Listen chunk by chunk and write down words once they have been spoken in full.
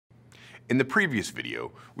In the previous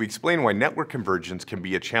video, we explained why network convergence can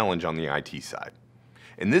be a challenge on the IT side.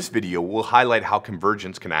 In this video, we'll highlight how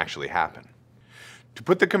convergence can actually happen. To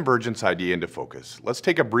put the convergence idea into focus, let's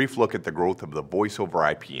take a brief look at the growth of the voice over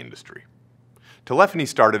IP industry. Telephony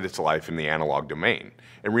started its life in the analog domain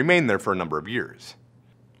and remained there for a number of years.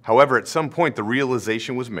 However, at some point the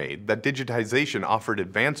realization was made that digitization offered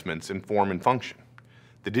advancements in form and function.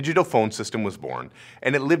 The digital phone system was born,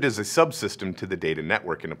 and it lived as a subsystem to the data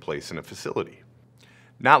network in a place in a facility.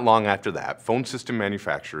 Not long after that, phone system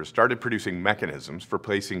manufacturers started producing mechanisms for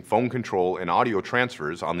placing phone control and audio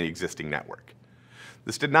transfers on the existing network.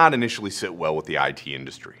 This did not initially sit well with the IT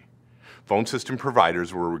industry. Phone system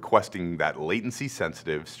providers were requesting that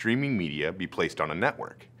latency-sensitive streaming media be placed on a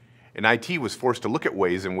network, and IT was forced to look at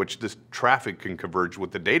ways in which this traffic can converge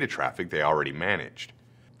with the data traffic they already managed.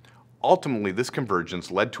 Ultimately, this convergence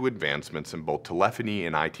led to advancements in both telephony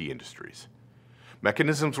and IT industries.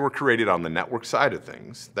 Mechanisms were created on the network side of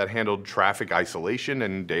things that handled traffic isolation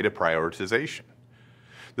and data prioritization.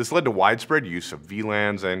 This led to widespread use of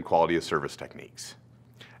VLANs and quality of service techniques.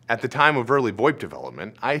 At the time of early VoIP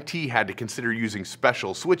development, IT had to consider using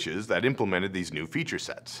special switches that implemented these new feature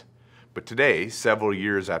sets. But today, several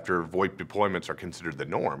years after VoIP deployments are considered the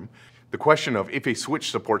norm, the question of if a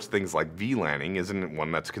switch supports things like VLANing isn't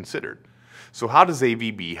one that's considered. So how does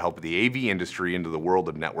AVB help the AV industry into the world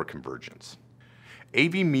of network convergence?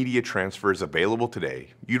 AV media transfers available today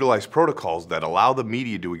utilize protocols that allow the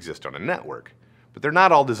media to exist on a network, but they're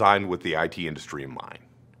not all designed with the IT industry in mind.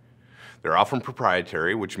 They're often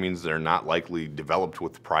proprietary, which means they're not likely developed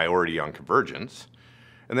with priority on convergence,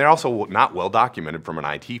 and they're also not well documented from an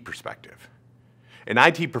IT perspective. An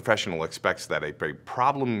IT professional expects that if a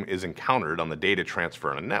problem is encountered on the data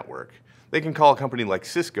transfer on a network, they can call a company like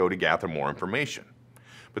Cisco to gather more information.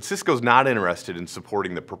 But Cisco's not interested in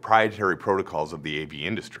supporting the proprietary protocols of the AV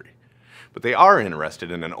industry. But they are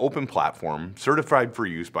interested in an open platform certified for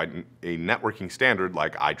use by a networking standard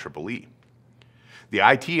like IEEE. The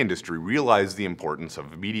IT industry realized the importance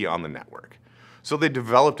of media on the network, so they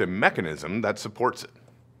developed a mechanism that supports it.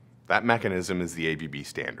 That mechanism is the AVB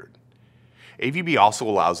standard. AVB also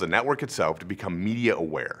allows the network itself to become media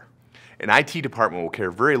aware. An IT department will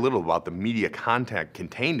care very little about the media content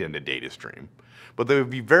contained in a data stream, but they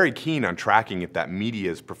would be very keen on tracking if that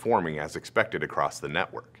media is performing as expected across the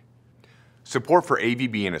network. Support for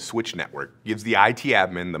AVB in a switch network gives the IT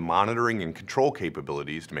admin the monitoring and control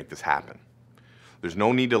capabilities to make this happen. There's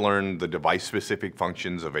no need to learn the device-specific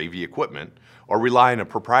functions of AV equipment or rely on a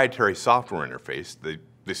proprietary software interface.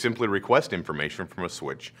 They simply request information from a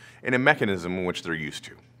switch in a mechanism in which they're used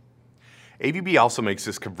to. AVB also makes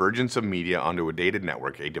this convergence of media onto a data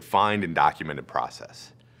network a defined and documented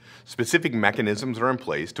process. Specific mechanisms are in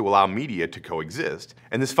place to allow media to coexist,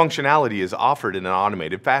 and this functionality is offered in an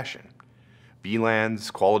automated fashion.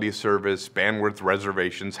 VLANs, quality of service, bandwidth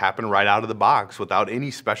reservations happen right out of the box without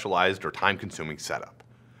any specialized or time-consuming setup.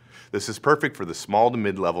 This is perfect for the small to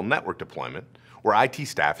mid-level network deployment, where IT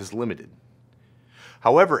staff is limited.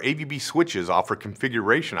 However, AVB switches offer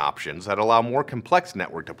configuration options that allow more complex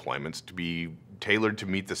network deployments to be tailored to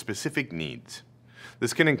meet the specific needs.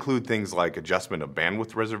 This can include things like adjustment of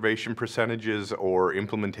bandwidth reservation percentages or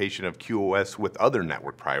implementation of QoS with other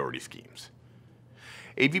network priority schemes.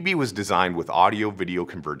 AVB was designed with audio-video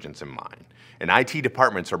convergence in mind, and IT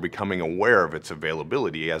departments are becoming aware of its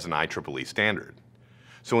availability as an IEEE standard.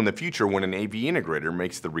 So in the future, when an AV integrator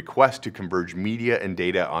makes the request to converge media and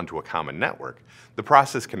data onto a common network, the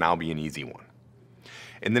process can now be an easy one.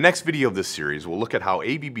 In the next video of this series, we'll look at how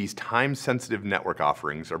AVB's time-sensitive network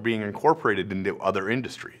offerings are being incorporated into other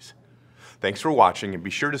industries. Thanks for watching, and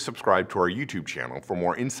be sure to subscribe to our YouTube channel for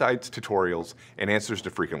more insights, tutorials, and answers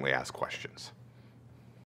to frequently asked questions.